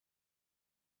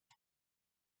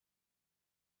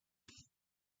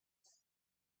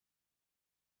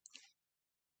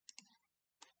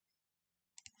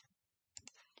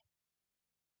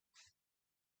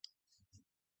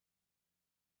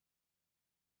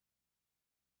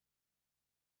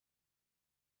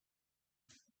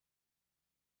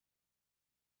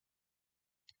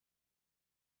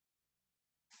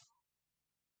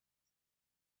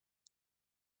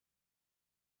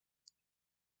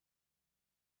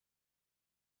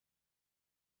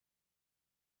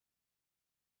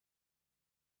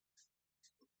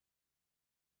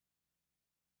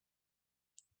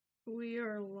We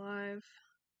are live.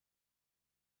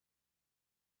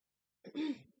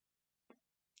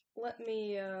 Let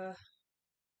me,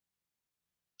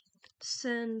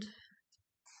 send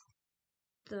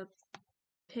the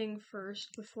ping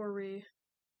first before we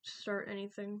start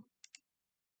anything.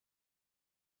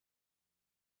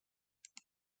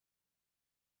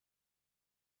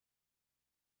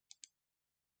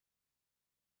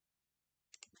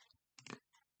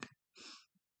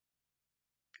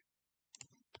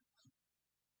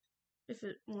 If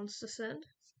it wants to send,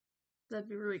 that'd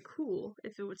be really cool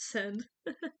if it would send.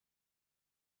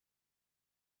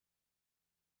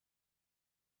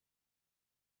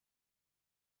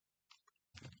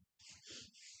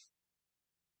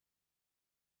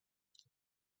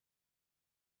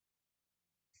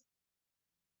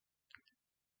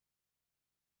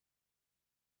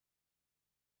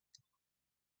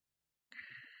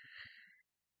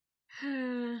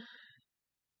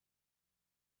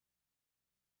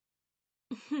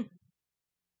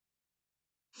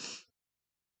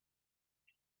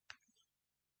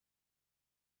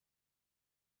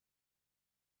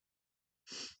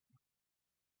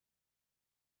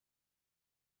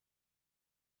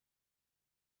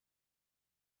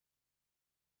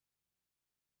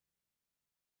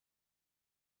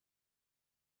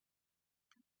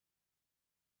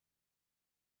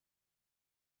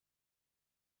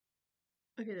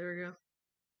 Okay, there we go.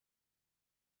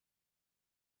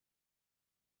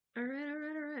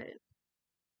 Alright.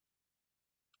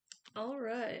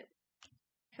 Alright.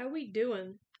 How we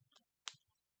doing?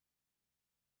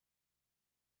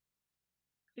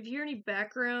 If you hear any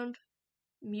background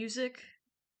music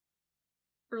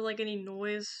or like any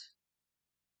noise,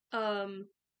 my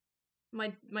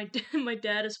my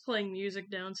dad is playing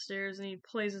music downstairs and he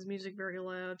plays his music very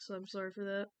loud, so I'm sorry for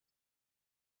that.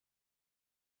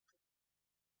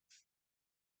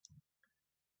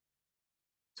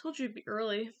 Told you it'd be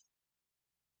early.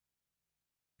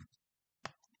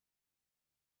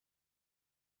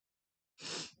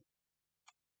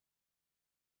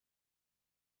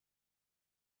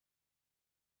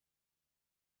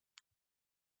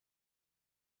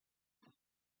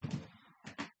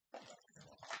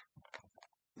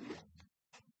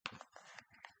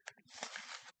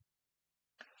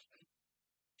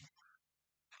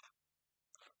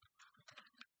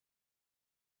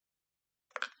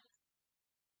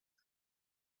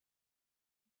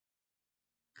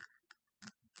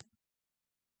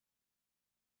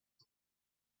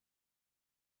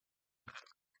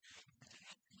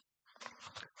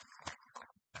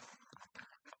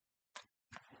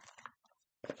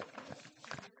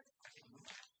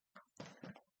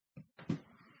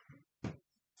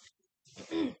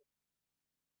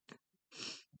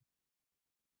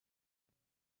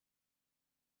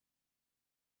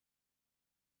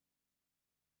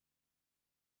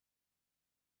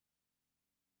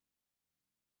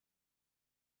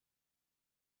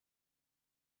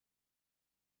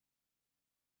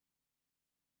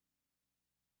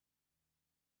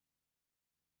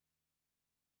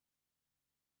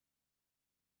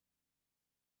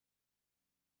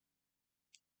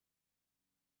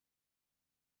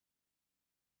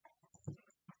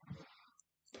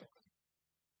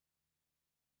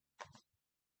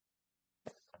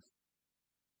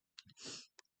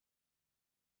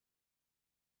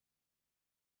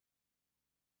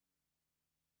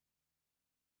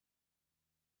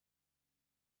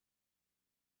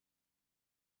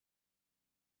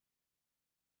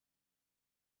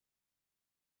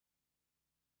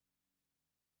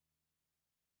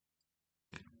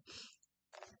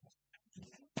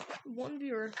 One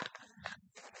viewer.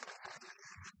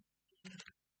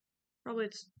 Probably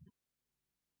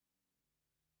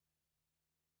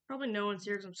no one's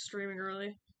here because I'm streaming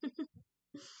early. It's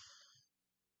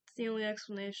the only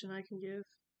explanation I can give.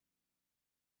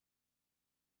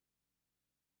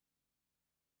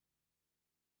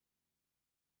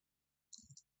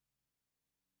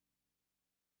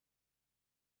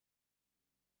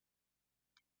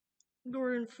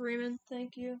 Gordon Freeman,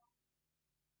 thank you.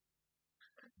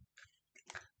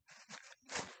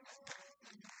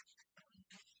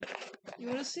 You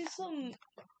wanna see some,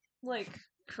 like,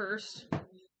 cursed?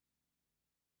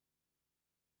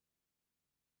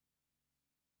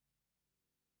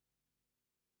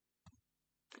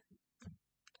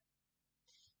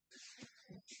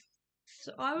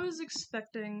 So I was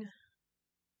expecting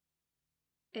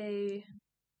a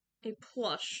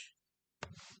plush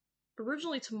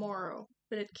originally tomorrow,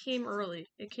 but it came early.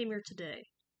 It came here today.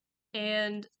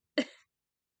 And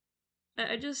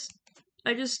I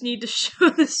just need to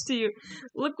show this to you.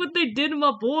 Look what they did to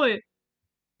my boy.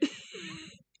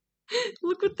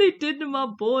 Look what they did to my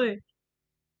boy.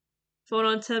 Phone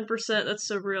on 10%, that's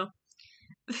so real.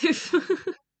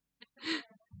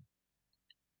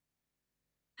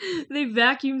 They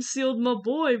vacuum sealed my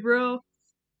boy, bro.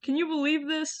 Can you believe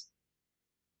this?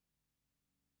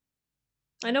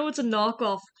 I know it's a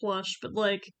knockoff plush, but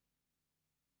like,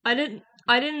 I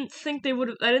didn't think they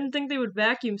would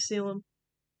vacuum seal him.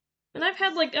 And I've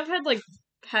had like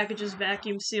packages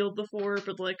vacuum sealed before,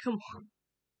 but like, come on.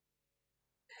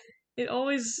 It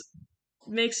always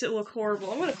makes it look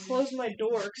horrible. I'm gonna close my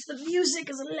door because the music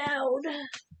is loud.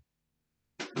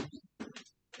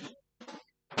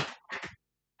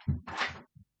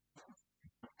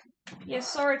 Yeah,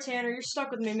 sorry, Tanner, you're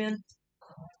stuck with me, man.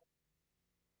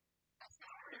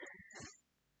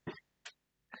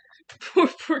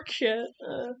 Poor cat.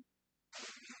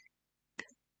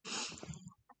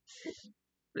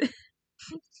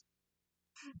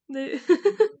 They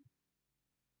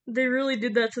they really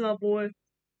did that to my boy.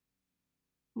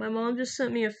 My mom just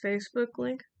sent me a Facebook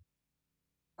link.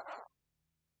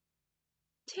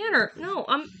 Tanner, no,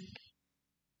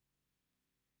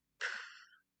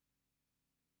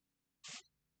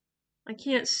 I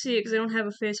can't see it because I don't have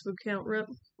a Facebook account. Rip.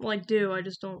 Well, I do. I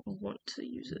just don't want to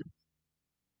use it.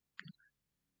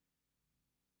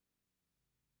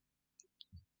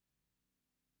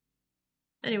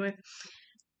 Anyway.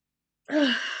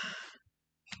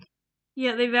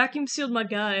 Yeah, they vacuum sealed my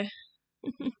guy.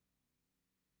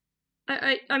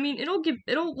 I mean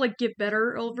it'll like get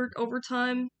better over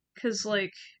time cuz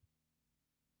like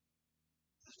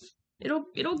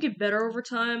it'll get better over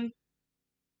time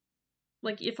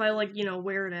like if I like, you know,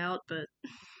 wear it out, but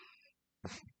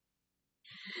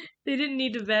they didn't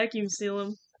need to vacuum seal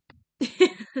him.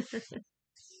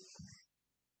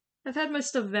 I've had my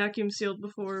stuff vacuum sealed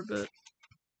before, but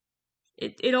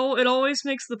it always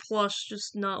makes the plush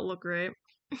just not look right.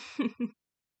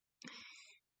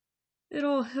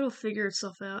 It'll figure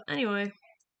itself out. Anyway,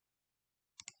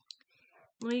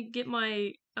 let me get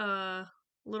my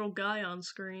little guy on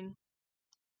screen.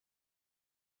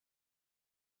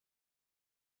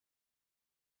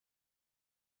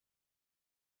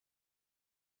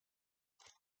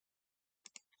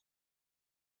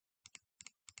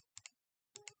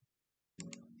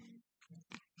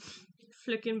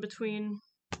 Flicking between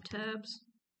tabs.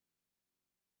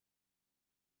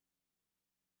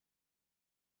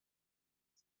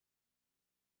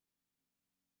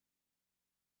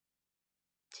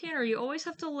 Tanner, you always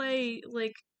have to lay,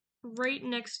 like, right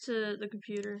next to the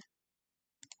computer.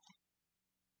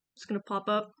 It's gonna pop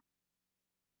up.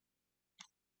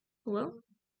 Hello?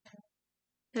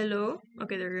 Hello?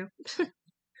 Okay, there you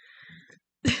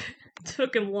go.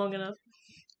 Took him long enough.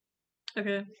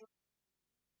 Okay.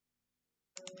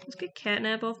 Let's get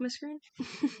catnap off my screen.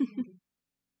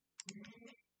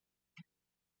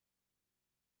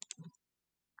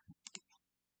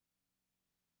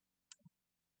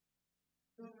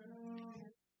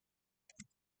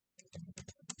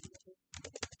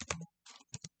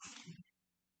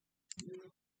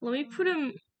 Let me put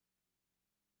him,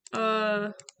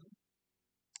 let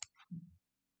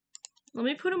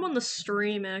me put him on the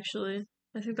stream, actually.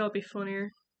 I think that would be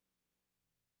funnier.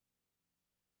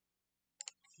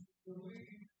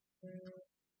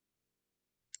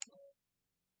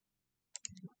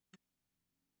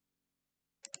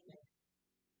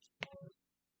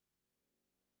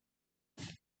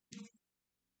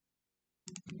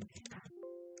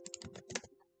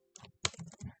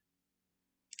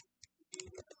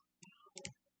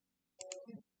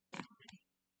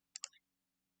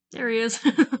 There he is.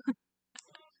 He'll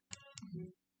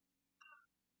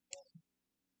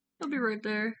be right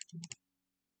there.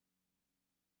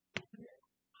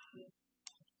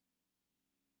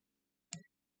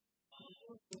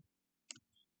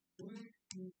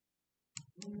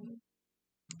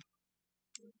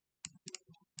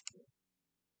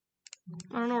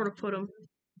 I don't know where to put him.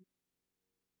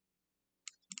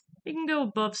 You can go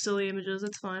above silly images,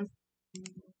 it's fine.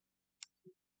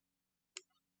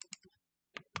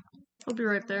 He'll be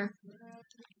right there.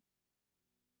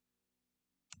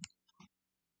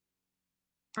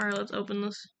 Alright, let's open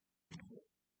this.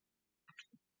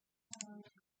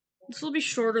 This will be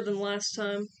shorter than last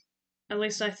time. At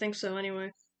least I think so,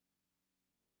 anyway.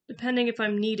 Depending if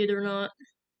I'm needed or not.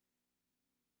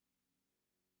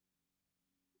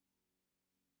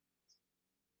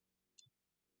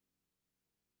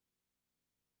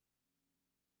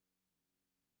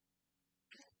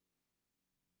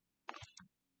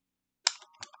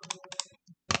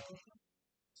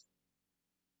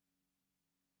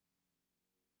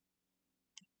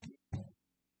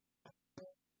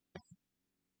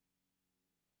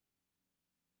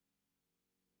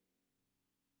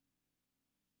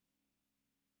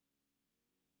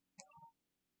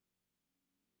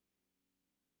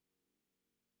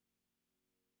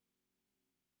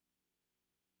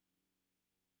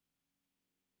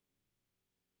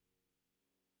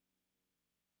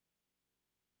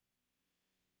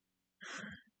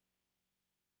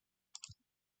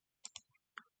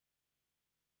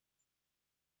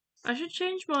 I should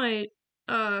change my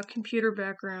computer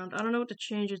background. I don't know what to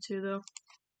change it to though.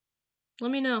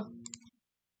 Let me know.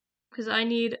 Cause I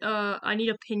need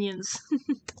opinions.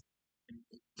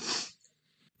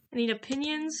 I need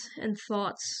opinions and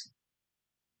thoughts.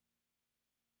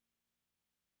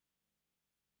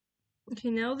 Okay,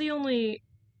 now the only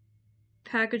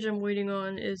package I'm waiting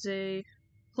on is a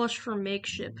plush for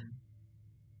Makeship,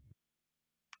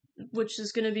 which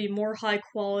is gonna be more high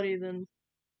quality than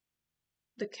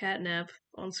the catnap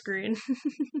on screen.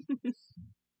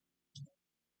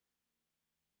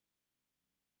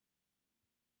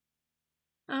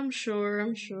 I'm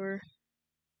sure.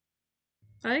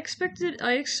 I expected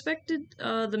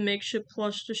the Makeship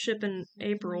plush to ship in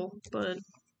April, but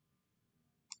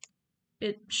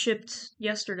it shipped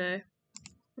yesterday.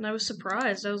 And I was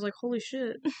surprised. I was like, holy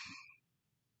shit.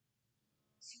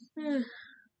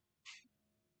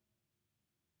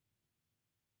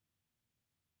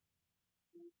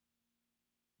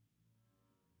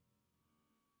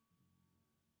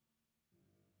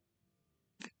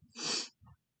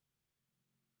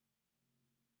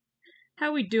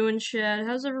 How we doing, Chad?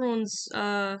 How's everyone's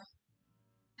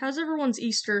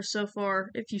Easter so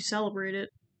far, if you celebrate it?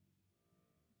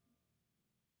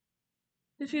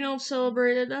 If you don't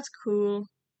celebrate it, that's cool.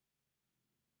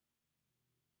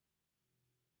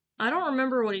 I don't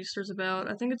remember what Easter's about.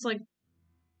 I think it's like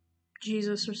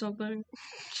Jesus or something.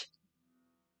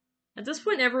 At this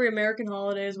point, every American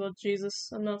holiday is about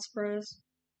Jesus. I'm not surprised.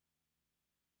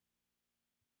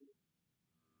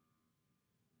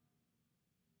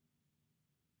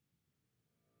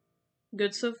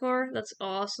 Good so far? That's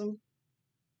awesome.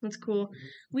 That's cool.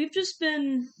 We've just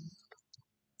been,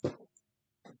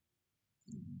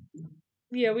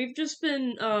 yeah, we've just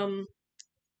been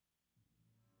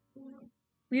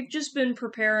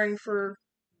preparing for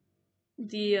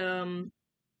the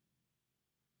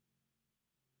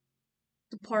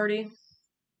the party.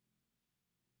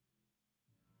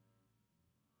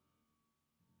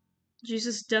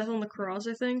 Jesus' death on the cross,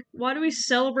 I think. Why do we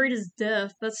celebrate his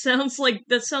death? That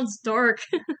sounds dark.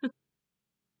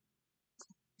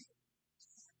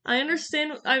 I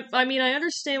mean, I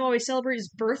understand why we celebrate his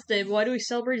birthday, but why do we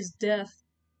celebrate his death?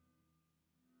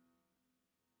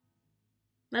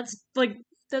 That's like,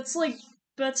 that's like,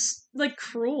 that's like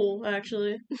cruel,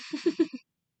 actually.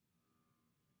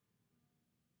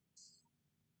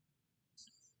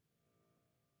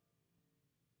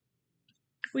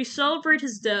 We celebrate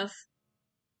his death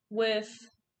with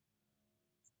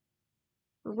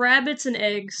rabbits and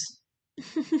eggs.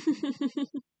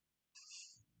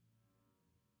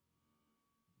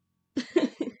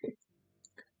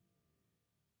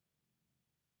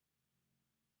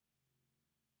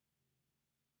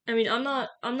 I mean, I'm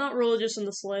not religious in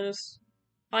the slightest.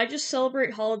 I just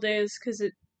celebrate holidays because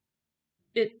it,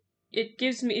 it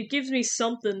gives me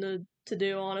something to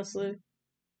do, honestly.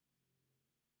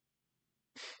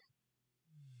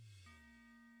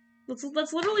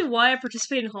 That's literally why I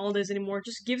participate in holidays anymore. It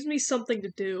just gives me something to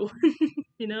do,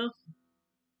 you know?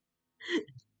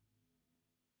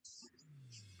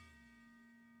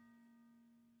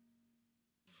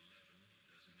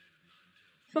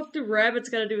 Fuck do rabbits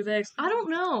gotta do with eggs? I don't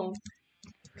know.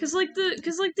 Cause like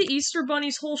the Easter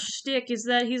Bunny's whole shtick is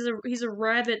that he's a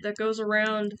rabbit that goes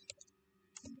around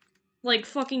like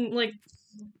fucking like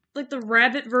the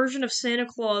rabbit version of Santa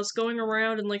Claus going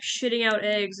around and like shitting out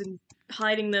eggs and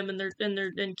hiding them in their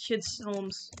in kids'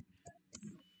 homes.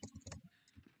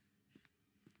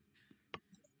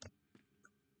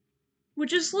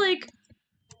 Which is like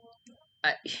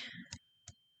I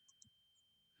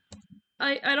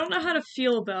I don't know how to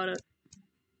feel about it.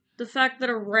 The fact that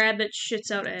a rabbit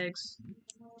shits out eggs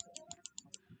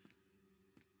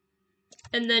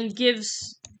and then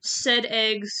gives said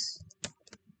eggs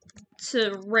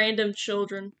to random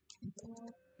children.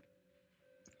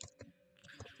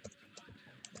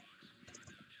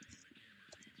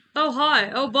 Oh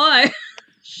hi, oh bye.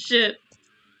 Shit.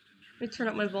 Let me turn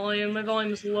up my volume. My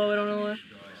volume is low, I don't know why.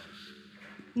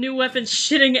 New weapons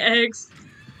shitting eggs.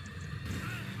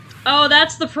 Oh,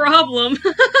 that's the problem.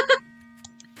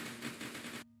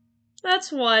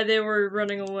 That's why they were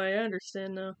running away. I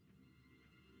understand now.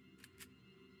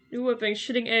 New weapons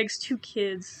shitting eggs to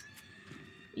kids.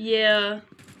 Yeah.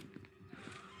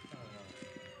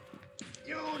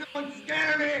 You don't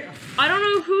scare me! I don't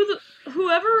know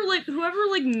whoever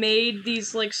like made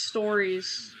these like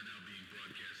stories.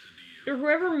 Or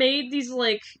whoever made these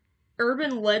like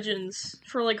urban legends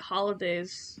for like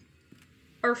holidays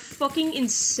are fucking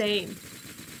insane.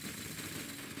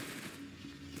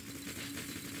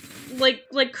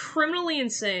 Like criminally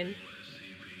insane.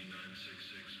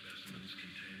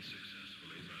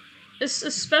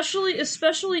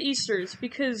 especially Easter's,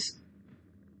 because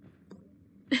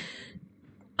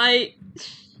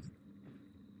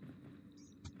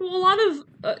well, a lot of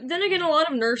then again, a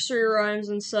lot of nursery rhymes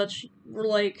and such were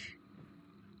like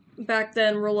back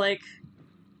then were like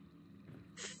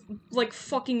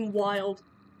fucking wild,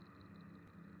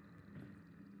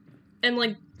 and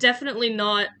like definitely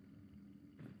not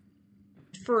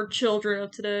for children of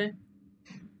today.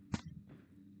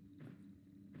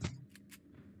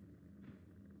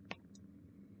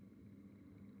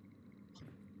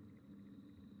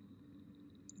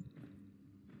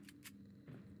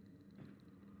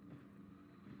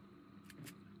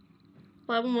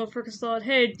 Bible motherfuckers thought,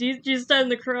 hey, Jesus died on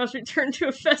the cross, returned to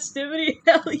a festivity?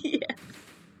 Hell yeah.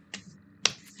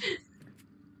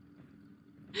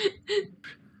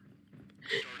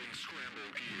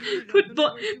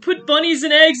 Put bunnies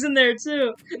and eggs in there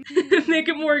too. Make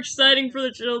it more exciting for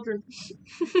the children.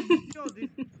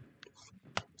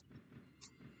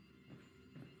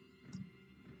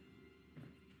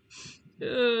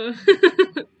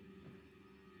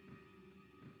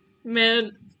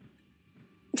 Man.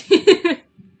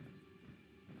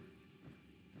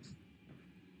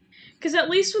 Because at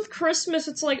least with Christmas,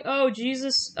 it's like, oh,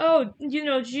 Jesus,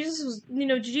 Jesus was,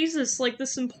 Jesus, like,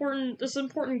 this important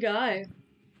guy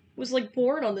was, like,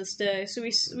 born on this day, so we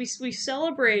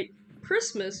celebrate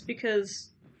Christmas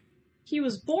because he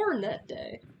was born that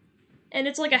day, and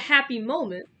it's, like, a happy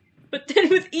moment. But then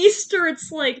with Easter,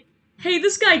 it's like, hey,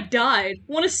 this guy died,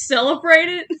 want to celebrate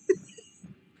it?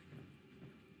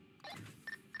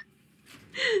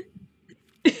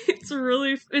 It's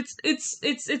really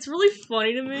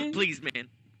funny to me. Please, man.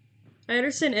 I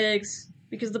understand eggs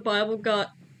because the Bible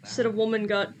said a woman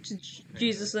got to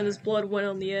Jesus and his blood went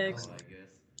on the eggs.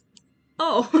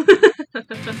 Oh,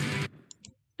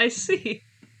 I see.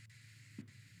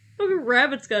 What do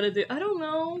rabbits gotta do? I don't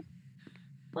know.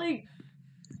 Like,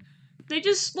 they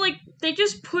just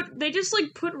put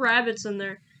rabbits in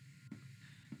there.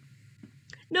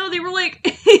 No, they were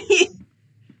like.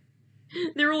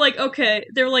 They were like, okay,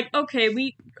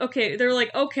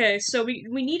 so we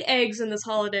need eggs in this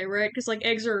holiday, right? Because, like,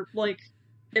 eggs are, like,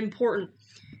 important.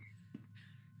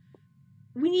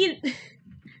 We need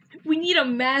a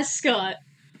mascot.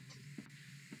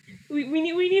 We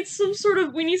need some sort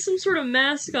of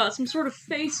mascot, some sort of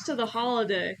face to the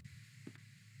holiday.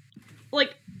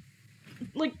 Like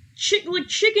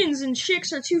chickens and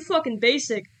chicks are too fucking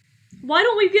basic. Why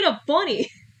don't we get a bunny?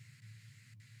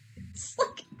 It's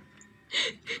like...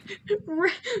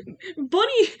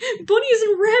 bunnies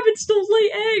and rabbits don't lay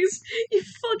eggs, you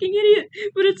fucking idiot.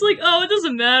 But it's like, oh, it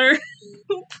doesn't matter.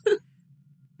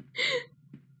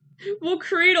 We'll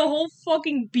create a whole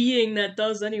fucking being that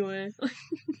does anyway.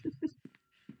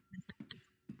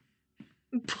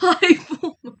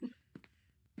 Bible.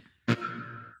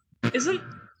 Isn't...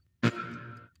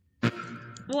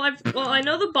 Well, I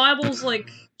know the Bible's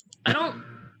like... I know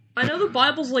the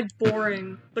Bible's like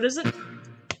boring, but isn't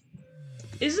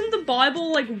the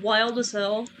Bible, like, wild as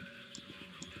hell?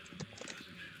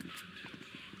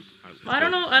 I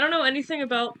don't know anything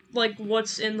about, like,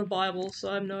 what's in the Bible, so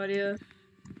I have no idea.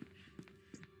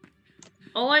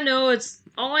 All I know is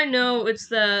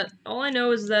that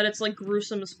it's, like,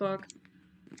 gruesome as fuck.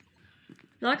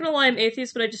 Not gonna lie, I'm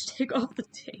atheist, but I just take off the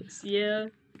tapes, yeah.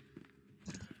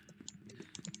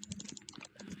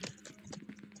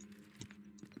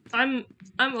 I'm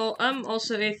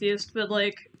also atheist, but,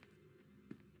 like,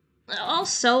 I'll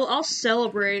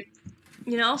celebrate.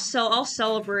 You know, I'll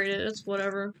celebrate it. It's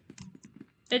whatever.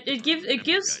 It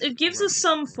gives us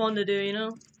some fun to do, you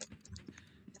know.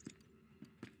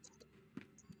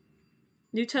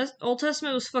 Old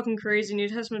Testament was fucking crazy. New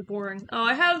Testament boring. Oh,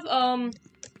 I have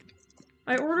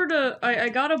I ordered I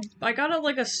got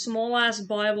like a small ass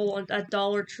Bible at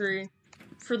Dollar Tree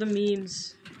for the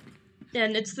memes,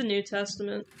 and it's the New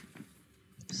Testament.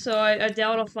 So I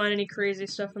doubt I'll find any crazy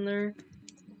stuff in there.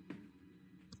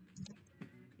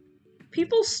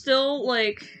 People still,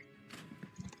 like...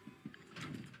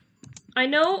 I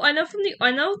know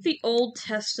the Old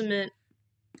Testament,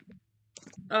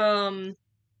 I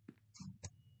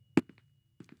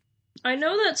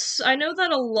know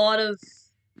that a lot of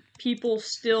people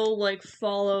still, like,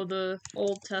 follow the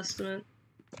Old Testament.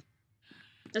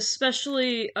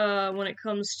 Especially, when it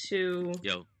comes to...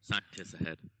 Yo, scientists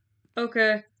ahead.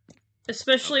 Okay.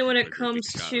 Especially when it comes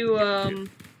to,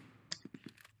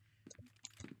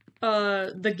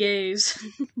 the gays.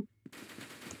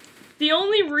 The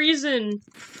only reason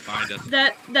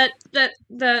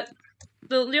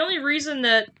the only reason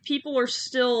that people are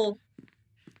still,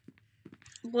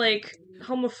 like,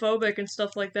 homophobic and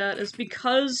stuff like that is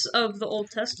because of the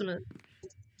Old Testament.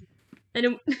 and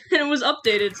it and it was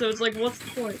updated, so it's like, what's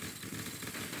the point?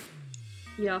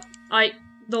 Yeah,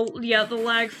 the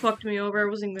lag fucked me over. I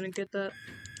wasn't gonna get that.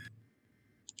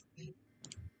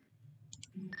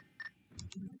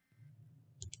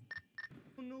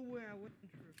 don't know where I went through.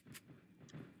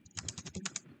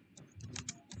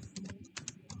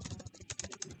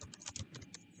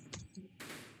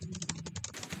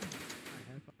 I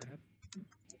have.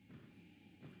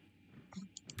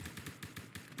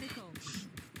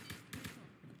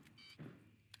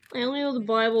 I only know the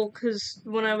Bible because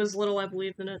when I was little, I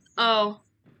believed in it. Oh,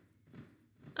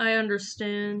 I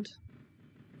understand.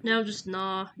 Now just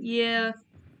nah. Yeah.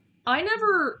 I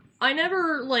never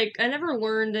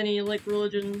learned any, like,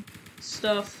 religion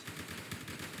stuff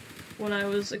when I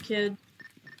was a kid.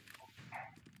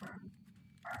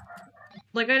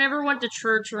 Like, I never went to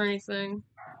church or anything.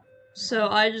 So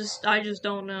I just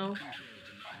don't know.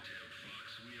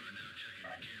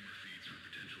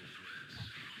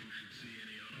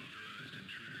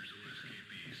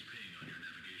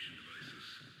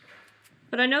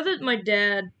 But I know that my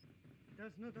dad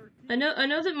That's not our team. I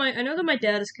know that my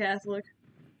dad is Catholic.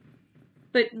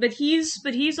 But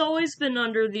he's always been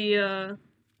under the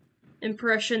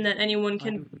impression that anyone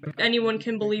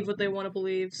can believe what they want to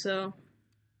believe, so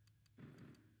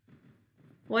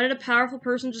why did a powerful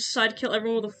person just decide to kill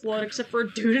everyone with a flood except for a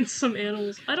dude and some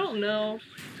animals? I don't know.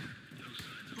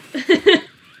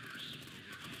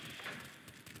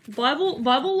 Bible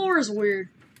lore is weird.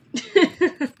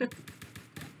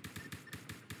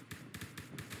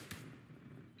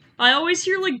 I always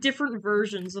hear, like, different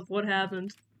versions of what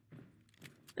happened.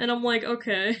 And I'm like,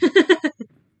 okay.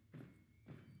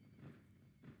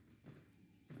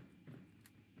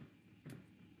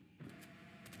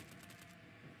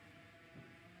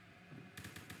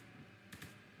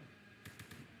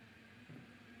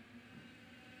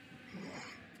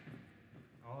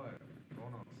 Oh,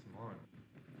 Konrad, smart.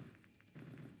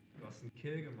 Du hast einen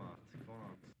Kill gemacht,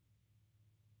 Konrad.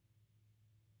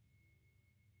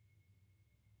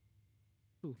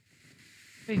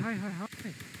 Hey, hi. Ja,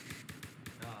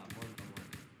 moin.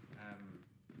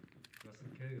 Du hast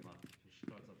einen Kill gemacht. Ich bin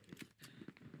stolz auf dich.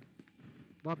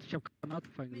 Warte, ich hab Granate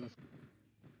fallen gelassen.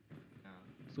 Ja.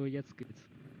 So, jetzt geht's.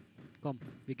 Komm,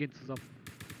 wir gehen zusammen.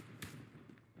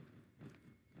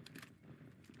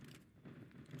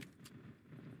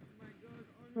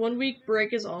 1 week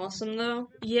break is awesome though.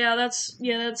 Yeah, that's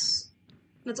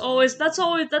always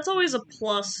a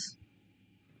plus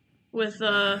with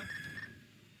Ja,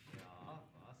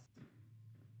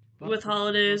 was? with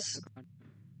holidays.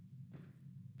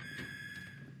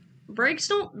 Breaks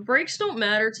don't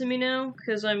matter to me now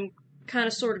cuz I'm kind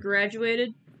of sort of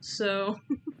graduated. So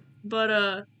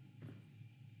but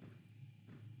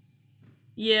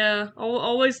yeah,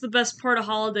 always the best part of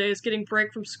holidays, getting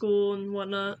break from school and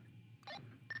whatnot.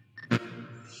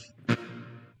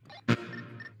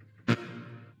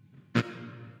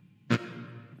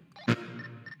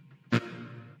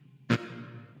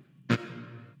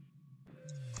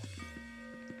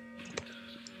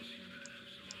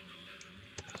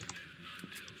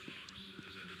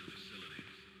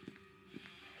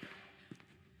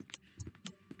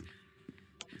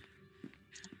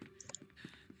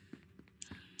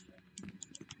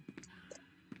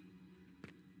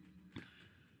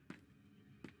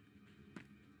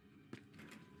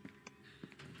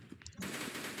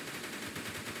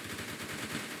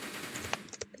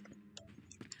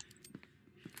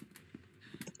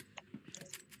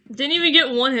 Didn't even get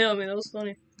one hit on me, that was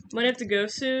funny. Might have to go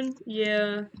soon?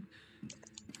 Yeah.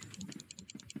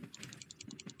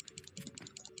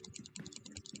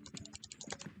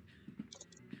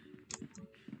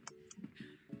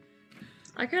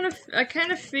 I kind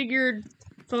of figured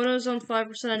photos on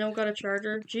 5%, I don't got a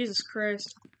charger. Jesus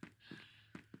Christ.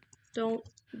 Don't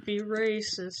be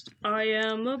racist. I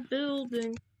am a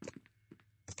building.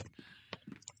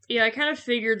 Yeah, I kind of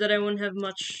figured that I wouldn't have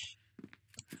much,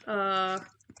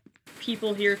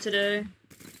 people here today.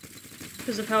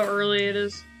 Because of how early it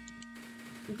is.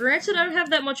 Granted, I don't have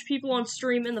that much people on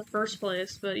stream in the first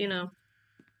place, but, you know.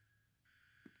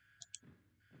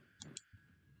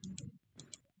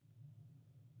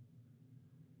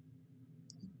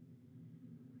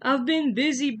 I've been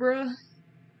busy, bruh.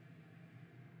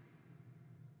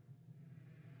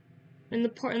 And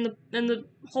the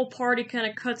whole party kind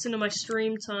of cuts into my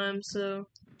stream time, so.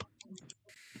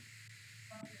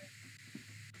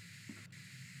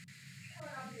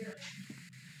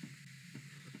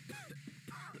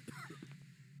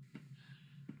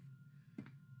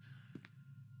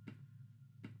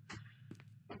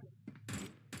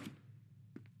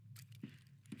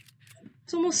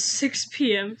 It's almost 6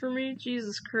 p.m. for me.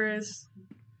 Jesus Christ.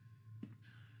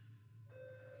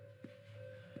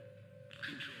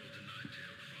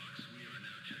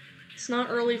 It's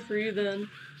not early for you then.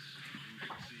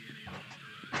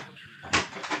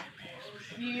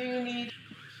 You need.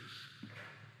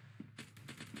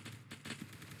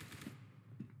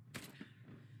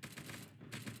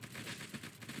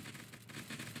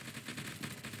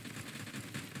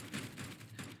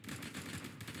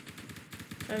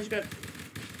 I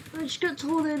just got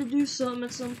told I had to do something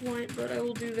at some point, but I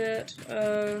will do that,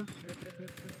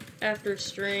 after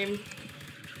stream.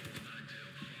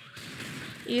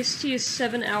 EST is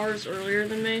 7 hours earlier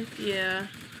than me? Yeah.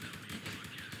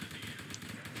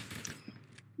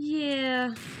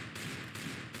 Yeah.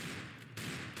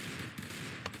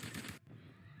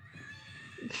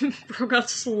 Bro got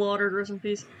slaughtered, rest in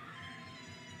peace.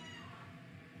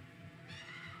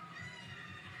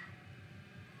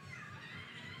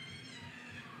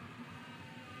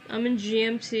 I'm in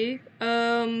GMT.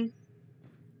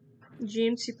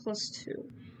 GMT +2.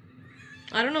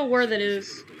 I don't know where that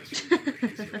is.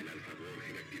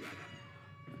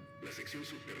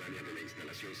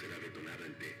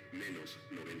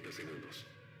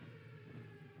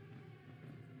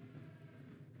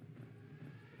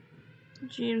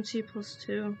 GMT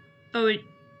 +2. Oh, wait.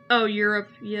 Oh, Europe.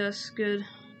 Yes, good.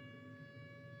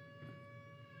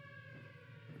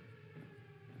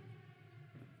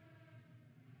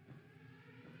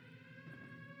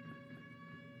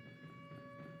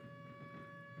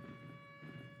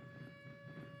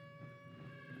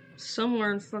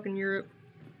 Somewhere in fucking Europe.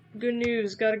 Good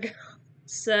news, gotta go.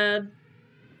 Sad.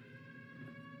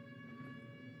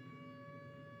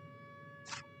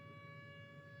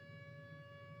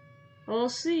 I'll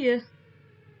see ya.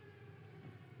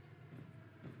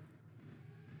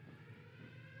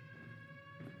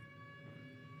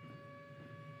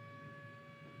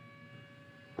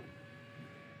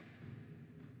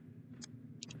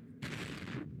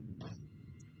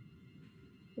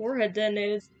 Warhead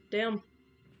detonated. Damn.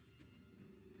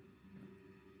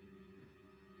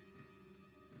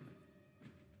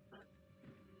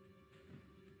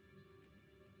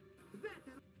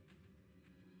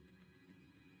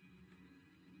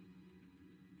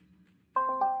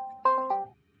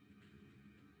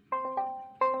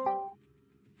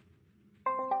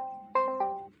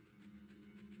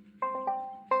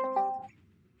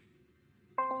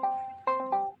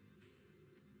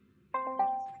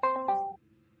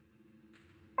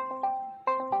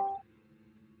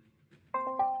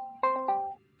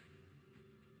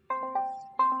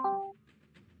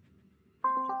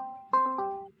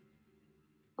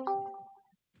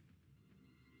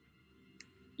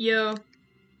 Yo.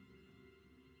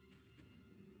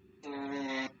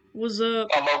 What's up?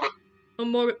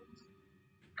 I'm over. I'm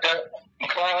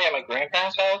currently at my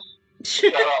grandparents' house. What's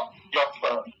your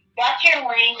language?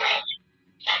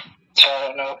 So I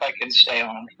don't know if I can stay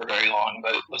on for very long,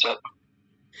 but what's up?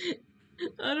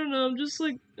 I don't know, I'm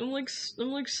like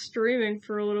streaming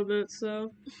for a little bit,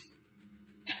 so.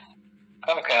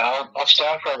 Okay, I'll stay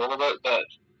on for a little bit, but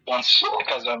once,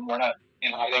 because we're not,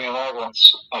 hiding anymore,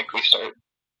 once,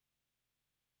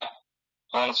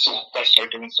 once I start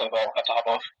doing stuff, I'll top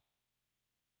off.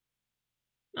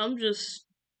 I'm just.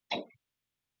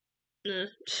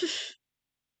 It's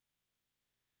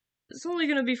only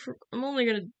gonna be for. I'm only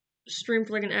gonna stream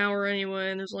for like an hour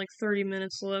anyway, and there's like 30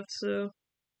 minutes left, so.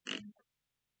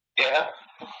 Yeah.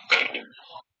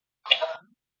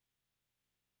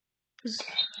 Cause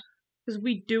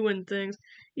we doing things.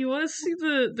 You wanna see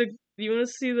you wanna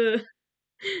see the.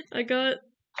 I got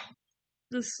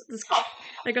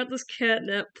I got this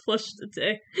catnap plush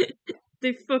today.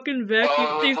 They fucking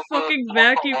vacuum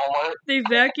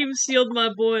sealed my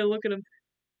boy. Look at him.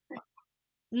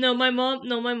 No, my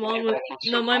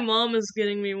mom is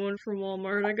getting me one from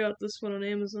Walmart. I got this one on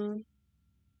Amazon.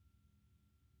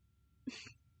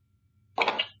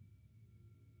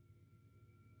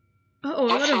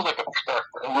 I'm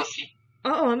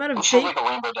out of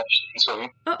vape.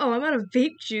 I'm out of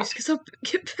vape juice. Cause I'll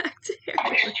get back to here.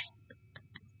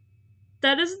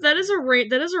 That is a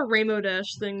Rainbow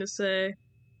Dash thing to say.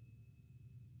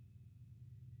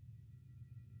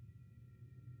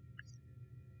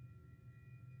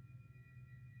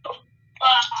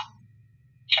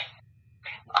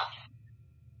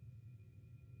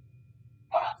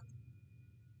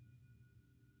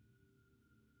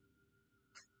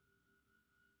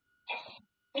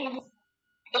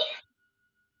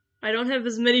 I don't have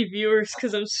as many viewers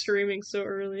because I'm streaming so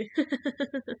early.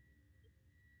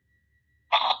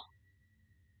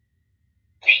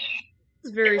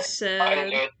 It's very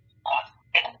sad.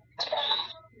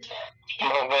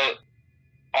 I'm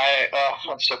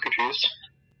so confused.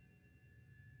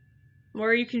 Why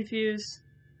are you confused?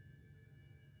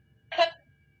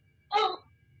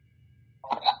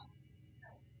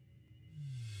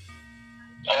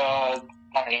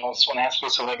 while someone asks me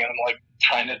something and I'm like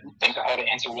trying to think of how to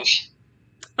answer this.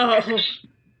 Oh.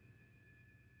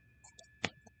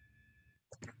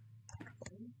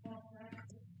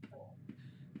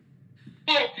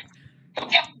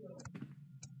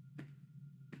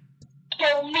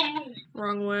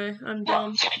 Wrong way. I'm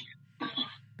dumb.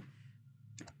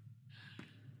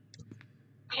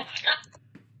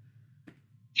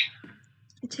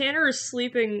 Tanner is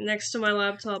sleeping next to my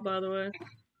laptop, by the way.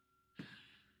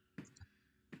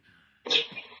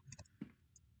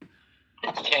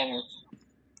 Tanner,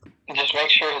 just make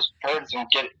sure his birds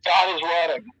don't get it. God is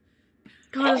running.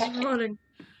 God is running.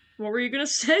 What were you gonna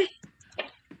say?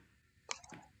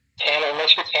 Tanner, make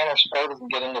sure Tanner's bird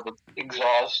doesn't get into the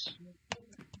exhaust.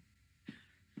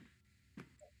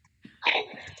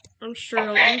 I'm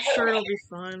sure it'll be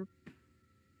fine.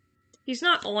 He's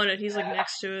not on it, he's like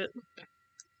next to it.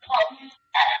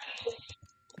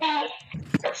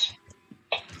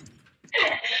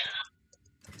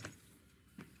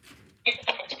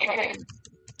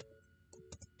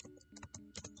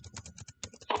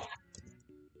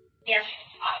 Yeah.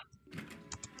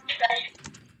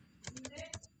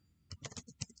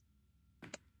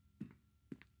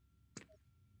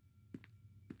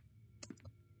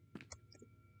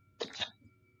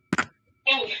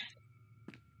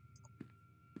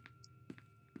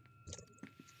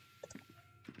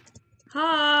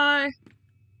 Hi!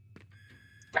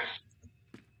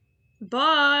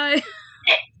 Bye!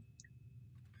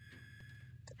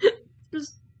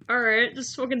 Alright,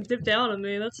 just fucking dip down on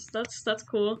me. That's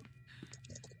cool.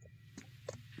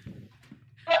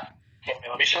 Okay,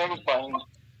 let me show you the phone.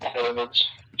 Image.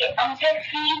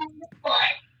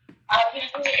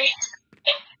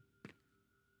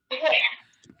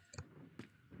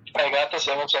 I got this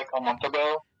image like a month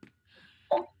ago.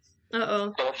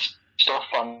 Uh-oh. But it's still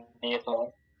funny at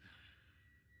all.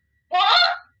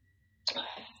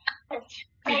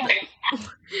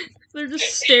 They're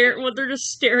just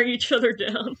staring each other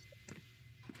down.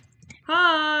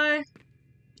 Hi!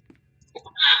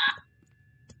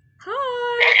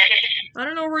 Hi! I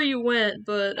don't know where you went,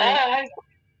 but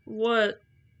what?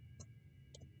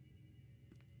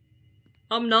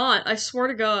 I'm not, I swear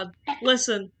to God.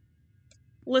 Listen,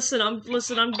 I'm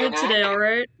good today,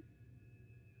 alright?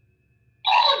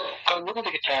 Oh, look at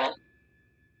the guitar.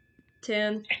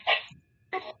 10.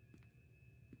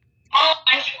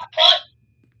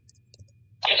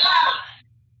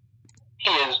 He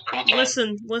is pretty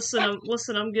Listen,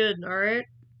 I'm good, alright?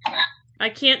 I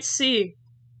can't see.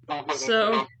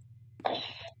 So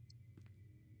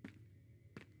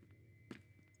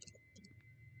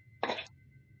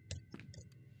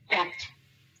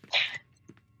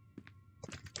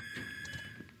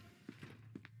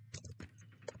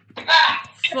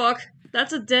fuck.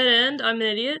 That's a dead end, I'm an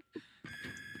idiot.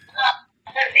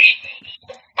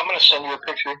 I'm gonna send you a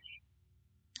picture.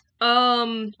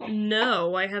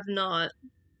 No, I have not.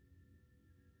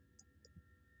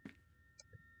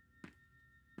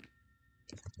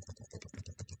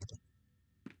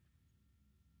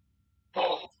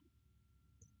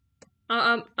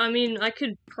 I mean, I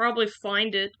could probably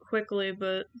find it quickly,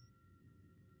 but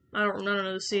I don't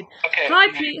know the seed. Okay. Hi,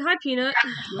 Peanut.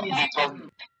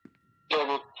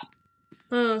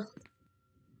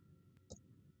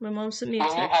 My mom sent me a When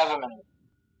you text. have a minute.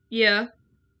 Yeah.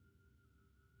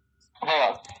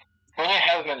 Hold on. When you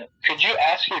have a minute, could you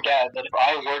ask your dad that if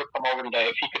I were to come over today,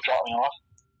 if he could drop me off?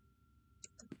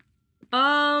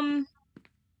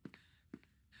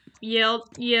 Yeah,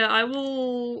 I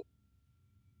will.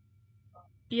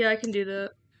 Yeah, I can do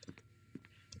that.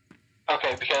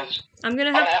 Okay, because I'm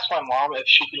gonna ask my mom if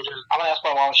she could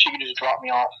just drop me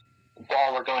off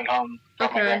while we're going home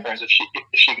from my grandparents. If she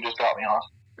could just drop me off.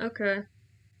 Okay.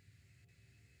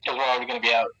 Because we're already gonna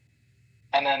be out.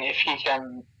 And then if he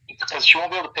can, because she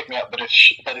won't be able to pick me up, but if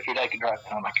your dad can drive me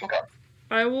home, I can go.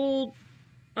 I will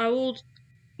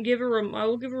give a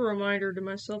reminder to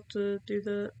myself to do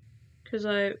that. Cause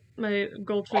I have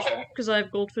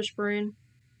goldfish brain.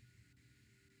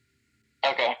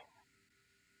 Okay.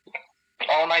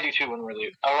 I might do two when we're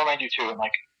leaving. I might do two in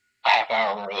like a half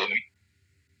hour when we're leaving.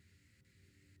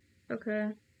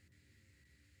 Okay.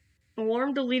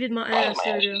 Alarm deleted my ass.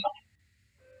 There we go.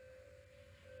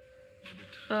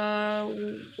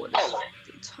 What is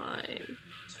the time?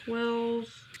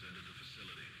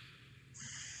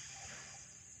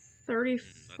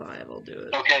 12:35. I'll do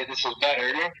it. Okay, this is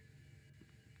better.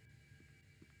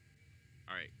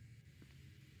 Alright.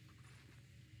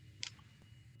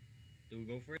 Do we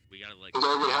go for it? We gotta like.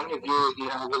 David, how many viewers do you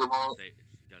have at the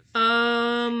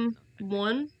moment?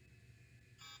 1.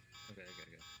 Okay.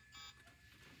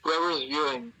 Whoever's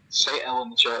viewing, say L in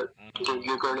the chat.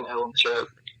 You're going L in the chat.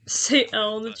 Say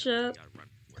L in the but chat. we gotta run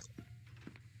for it.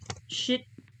 Shit.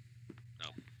 No,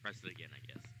 press it again, I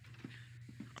guess.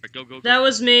 Alright, go, go, go. That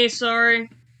was me, sorry.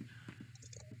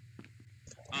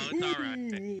 Oh, it's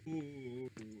alright.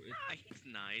 He's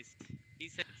nice. He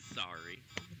said sorry.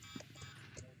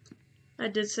 I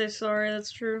did say sorry,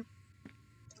 that's true.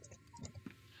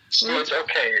 So it's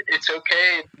okay. It's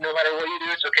okay. No matter what you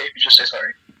do, it's okay if you just say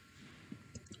sorry.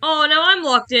 Oh, now I'm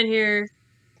locked in here.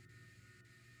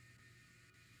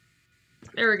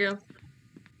 There we go.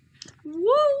 Woo!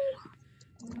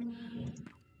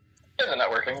 Isn't that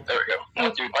working? There we go.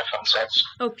 Oh, dude, my phone sucks.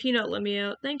 Oh, Peanut let me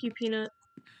out. Thank you, Peanut.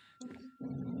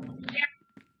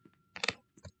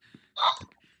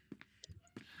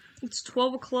 It's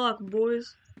 12 o'clock,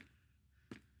 boys.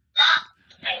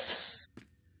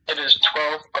 It is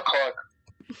 12 o'clock.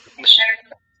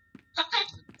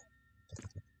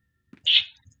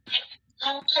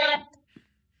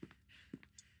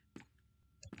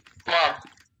 Mom.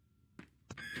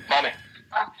 Mommy.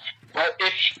 What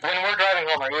if, when we're driving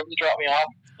home, are you able to drop me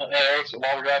off at Eric's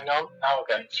while we're driving home? Oh,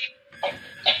 okay.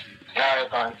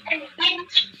 Alright, fine.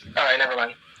 Alright, never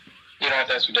mind. You don't have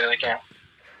to ask for daily cam.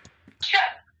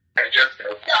 No,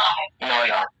 I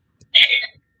don't.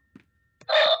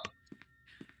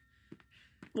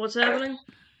 What's happening?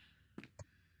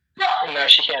 No,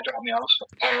 she can't drop me off.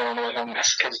 I'm on the way home.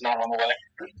 This kid's not on the way.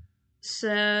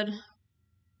 Sad.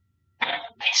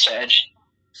 Sag.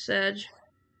 Sag.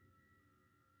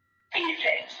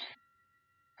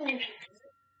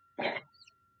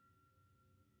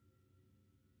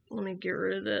 Let me get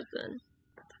rid of that then.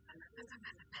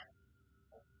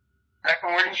 Back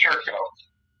when we're in Churchill.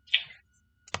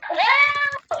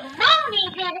 Well, Mommy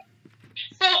did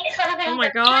say something. Oh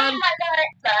my god.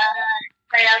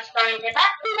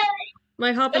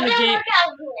 Might hop in the game.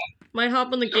 Might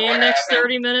hop in the game next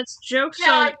 30 minutes. Joke's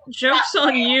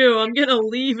on you. I'm gonna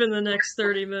leave in the next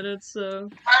 30 minutes, so.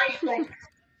 Honestly.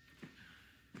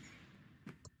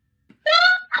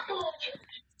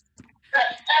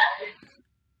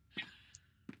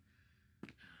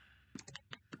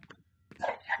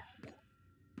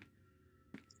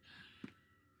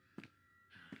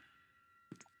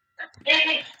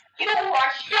 You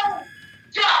are so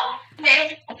dumb,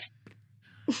 man.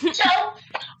 So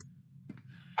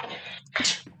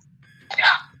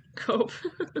Cope.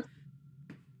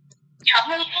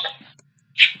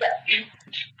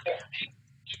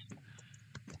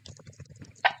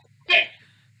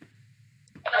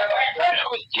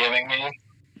 What was giving me?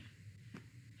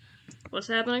 What's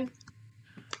happening?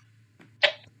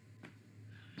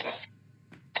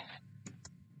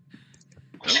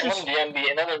 Someone DM me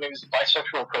another news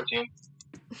bisexual protein.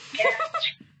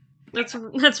 That's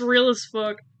real as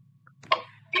fuck.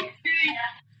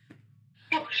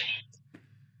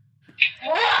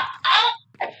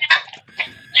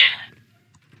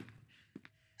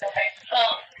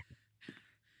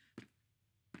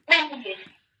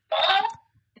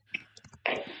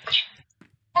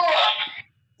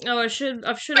 Oh, I should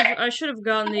have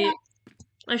gotten the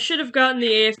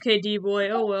AFKD boy.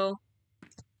 Oh well.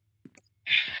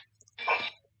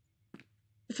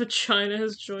 If a China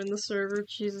has joined the server,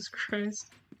 Jesus Christ.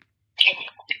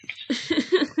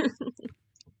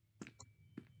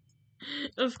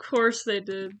 Of course they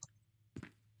did.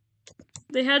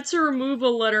 They had to remove a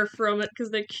letter from it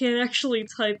because they can't actually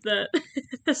type that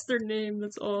as their name.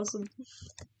 That's awesome.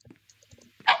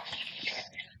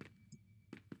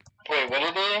 Wait, what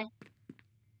are they?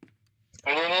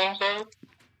 What are their names, though?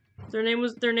 Their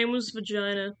name was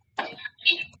Vagina. I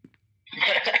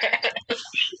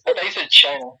thought you said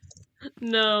China.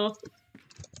 No.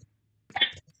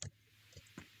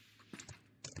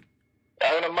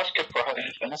 I own a musket for her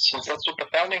defense, since that's what the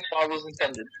founding fathers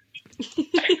intended.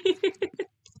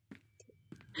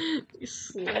 You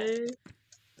slay.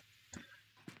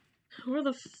 Where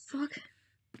the fuck?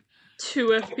 2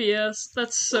 FPS.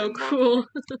 That's so cool.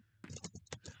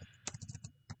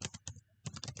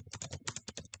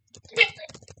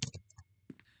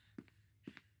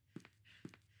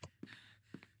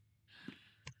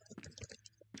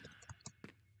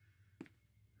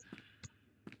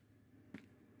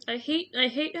 I hate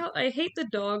the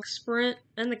dog sprint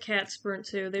and the cat sprint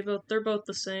too. They're both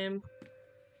the same.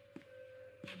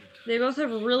 They both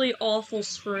have really awful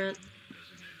sprint.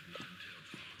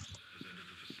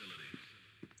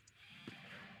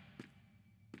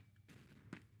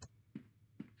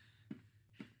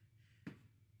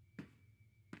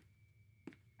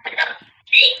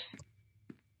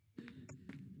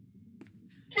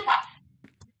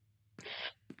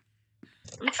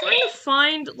 I'm trying to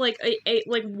find like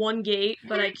like one gate,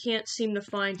 but I can't seem to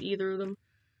find either of them.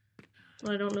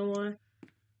 I don't know why.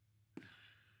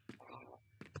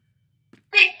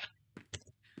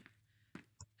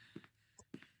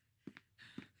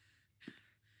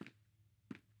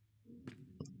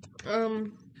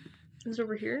 Is it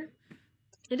over here?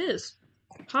 It is.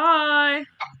 Hi!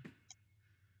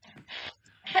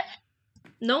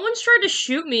 No one's tried to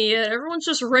shoot me yet, everyone's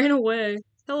just ran away.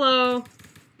 Hello.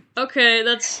 Okay,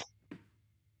 that's...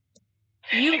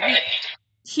 He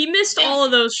missed all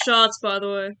of those shots, by the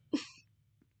way.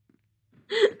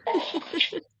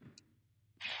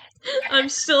 I'm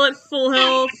still at full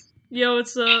health. Yo,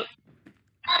 what's up?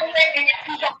 Why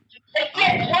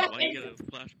you gotta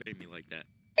flashbang me like that?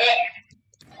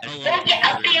 Hello,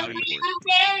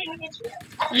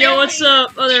 Yo, what's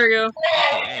up? Oh, there we go.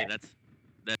 hey,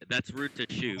 that's rude to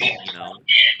shoot, you know.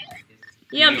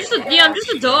 Yeah, I'm just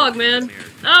a dog, man.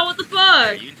 Oh, what the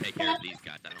fuck? You can take care of these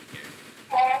guys. I don't care.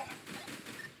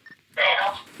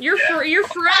 Your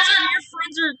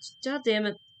friends are. God damn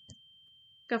it!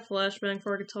 Got flashbang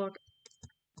before I could talk.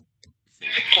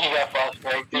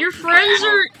 Your friends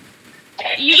are.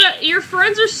 Your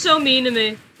friends are so mean to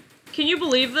me. Can you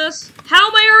believe this? How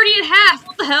am I already at half?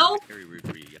 What the hell? Very rude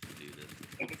for you to do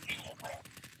this.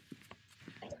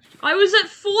 I was at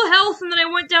full health and then I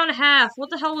went down to half. What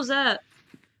the hell was that?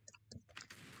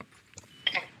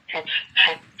 I'm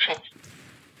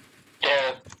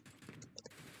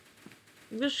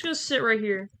just gonna sit right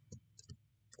here.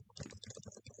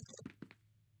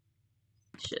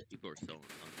 Shit. People are so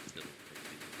unstable.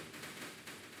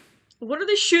 What are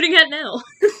they shooting at now?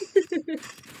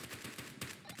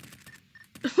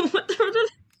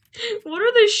 What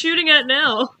are they shooting at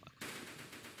now?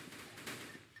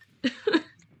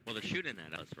 Well, they're shooting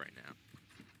at us right now.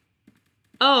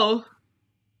 Oh.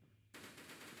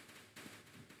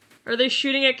 Are they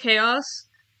shooting at Chaos?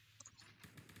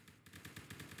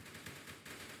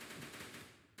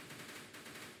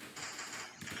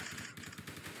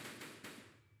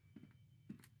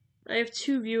 I have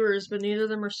 2 viewers, but neither of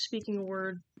them are speaking a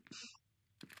word.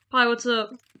 Hi, what's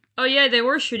up? Oh yeah, they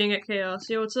were shooting at Chaos.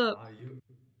 Yo, what's up? Are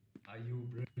you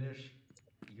British?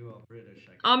 You are British.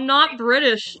 I'm not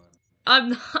British. I'm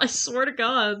not, I swear to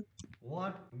God.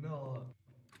 What? No.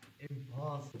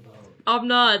 Impossible. I'm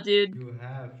not, dude. You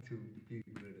have to be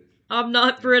British. I'm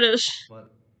not British.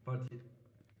 But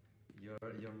your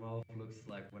mouth looks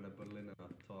like when a Berliner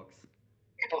talks.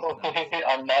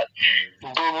 I'm not.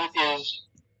 Dude is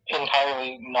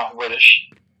entirely not British.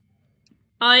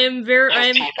 I am very. I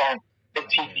am.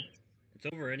 It's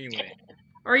over anyway.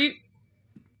 Are you?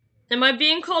 Am I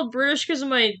being called British because of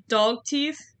my dog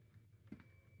teeth?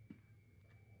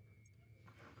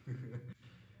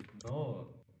 No.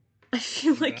 I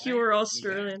feel like you were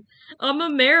Australian. I'm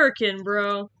American,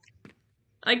 bro.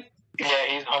 Yeah,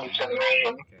 he's 100%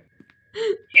 American.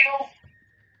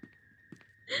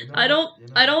 I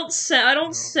don't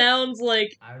sound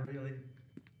like. I really.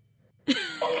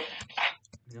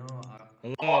 No.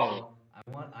 Hello.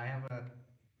 I have a.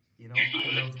 I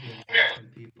love the American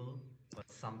people, but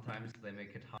sometimes they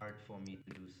make it hard for me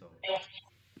to do so.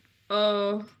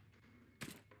 Oh.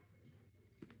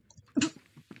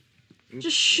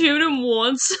 Just shoot him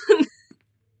once.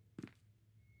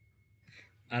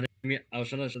 I was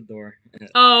trying to shut the door.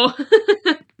 Oh.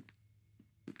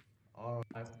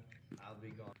 Alright, I'll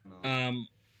be gone now.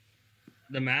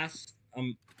 The mask.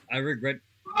 I regret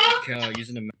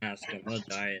using the mask. I'm gonna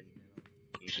die.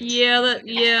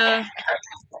 Yeah.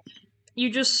 You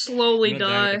just slowly I'm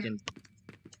gonna die die. like in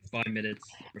 5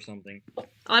 minutes or something.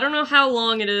 I don't know how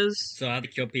long it is. So I have to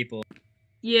kill people.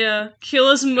 Yeah, kill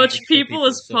as much to kill people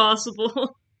as so-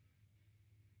 possible.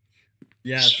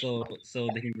 Yeah, so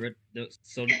they can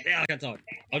yeah, I can't talk.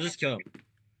 I'll just kill him.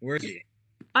 Where is he?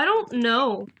 I don't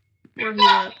know where he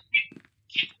went.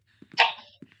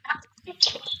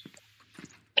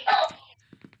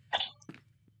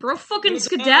 Bro fucking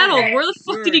skedaddled. Where the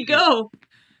fuck did he go?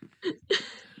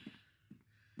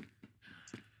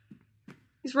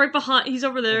 He's right behind. He's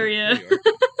over there, yeah.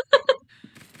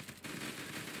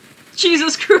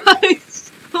 Jesus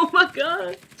Christ! Oh my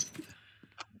god.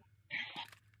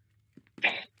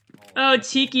 Oh,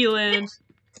 Tiki Land.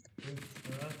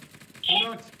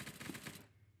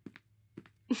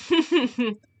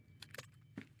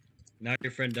 Now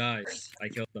your friend dies. I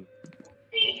killed them.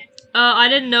 I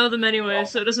didn't know them anyway,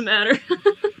 so it doesn't matter.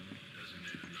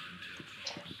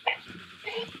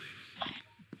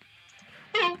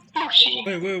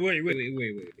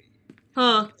 Wait.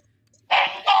 Huh.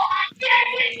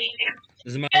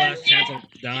 This is my last chance of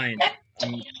dying.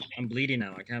 I'm bleeding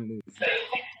now. I can't move.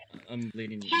 I'm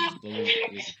bleeding. Slowly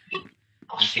bleeding.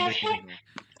 And somebody's in here.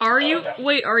 Are you?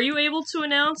 Wait, are you able to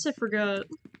announce? I forgot.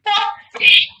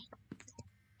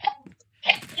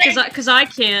 Cause I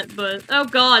can't, but... Oh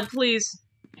god, please.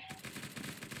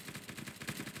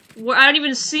 I don't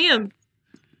even see him.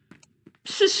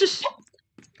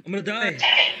 I'm gonna die.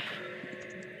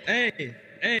 Hey!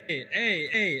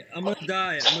 I'm gonna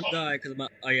die because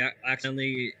I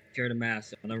accidentally carried a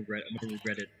mask. I'm gonna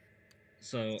regret it.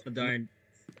 So I'm gonna die in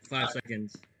 5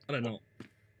 seconds. I don't know.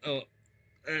 Oh,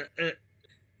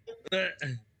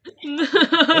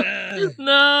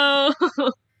 No.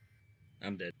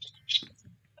 I'm dead.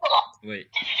 Wait,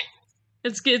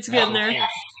 It's I'm getting so there. close.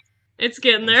 It's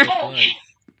getting I'm there. still alive.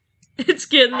 It's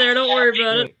getting there. Don't worry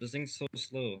about Bro, it. this thing's so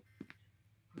slow.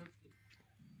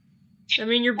 I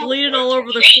mean, you're bleeding all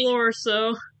over the floor,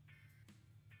 so.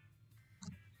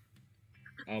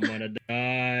 I'm gonna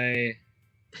die.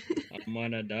 I'm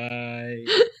gonna die.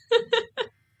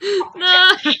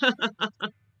 No.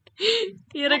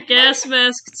 He had a gas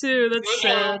mask too. That's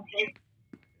sad.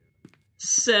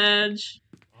 Sag.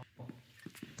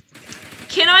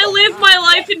 Can I live my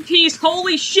life in peace?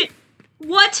 Holy shit!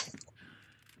 What?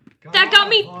 That got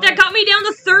me down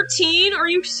to 13? Are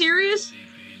you serious?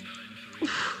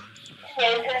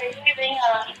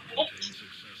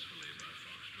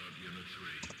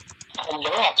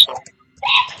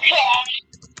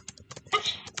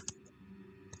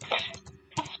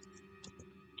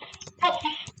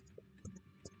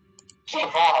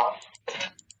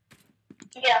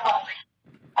 Yeah.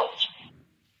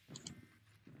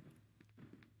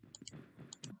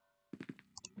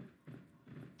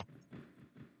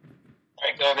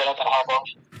 Alright, go get up and hop off.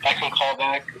 I can call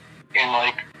back in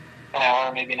like an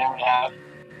hour, maybe an hour and a half.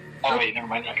 Oh wait, never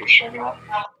mind, I can show you.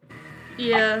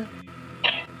 Yeah.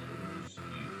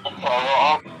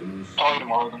 I'll call you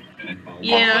tomorrow then.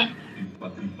 Yeah.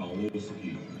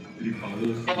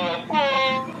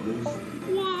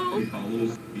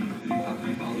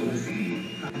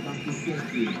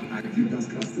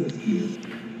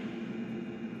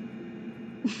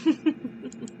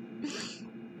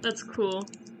 That's cool.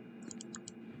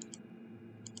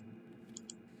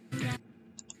 I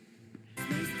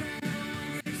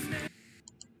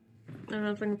don't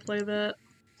know if I can play that.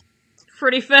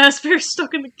 Pretty fast, bear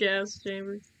stuck in the gas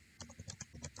chamber.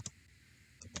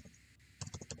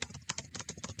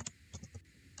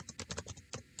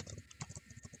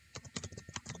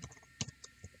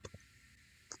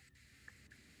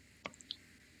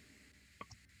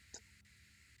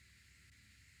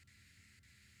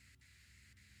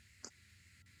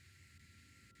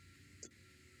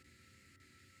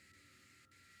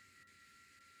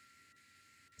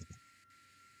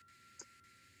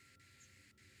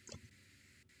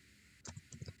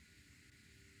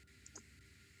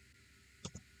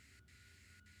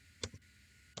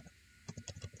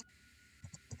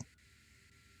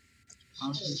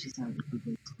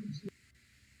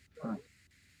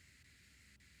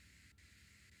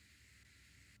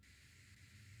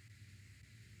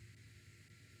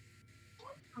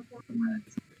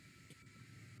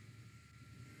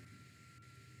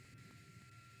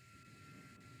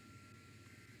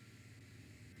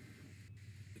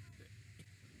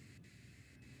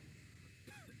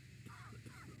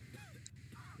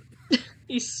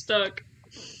 He's stuck.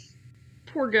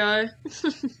 Poor guy.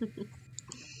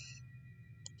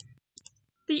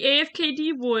 The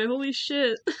AFKD boy, holy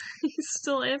shit. He's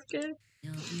still AFK?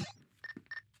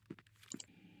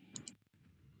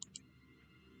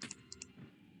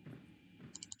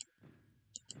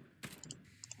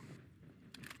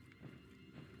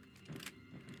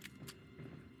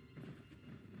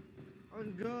 Oh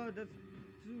god, that's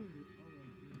dude.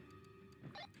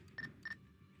 Oh my god.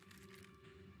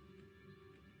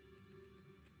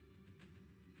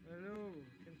 Hello,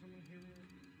 can someone hear me?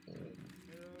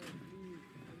 Hello, please.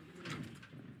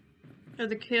 Or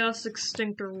the chaos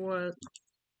extinct or what?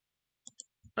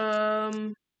 I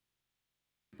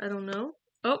don't know.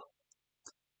 Oh.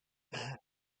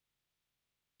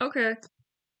 Okay.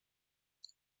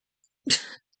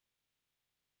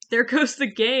 There goes the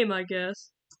game, I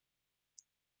guess.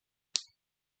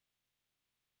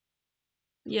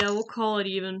 Yeah, we'll call it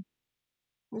even.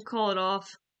 We'll call it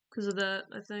off because of that,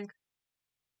 I think.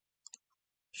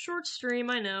 Short stream,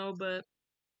 I know, but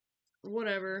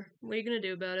whatever. What are you gonna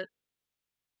do about it?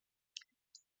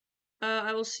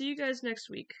 I will see you guys next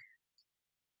week.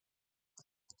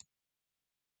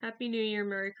 Happy New Year,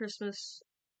 Merry Christmas.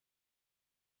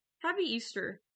 Happy Easter.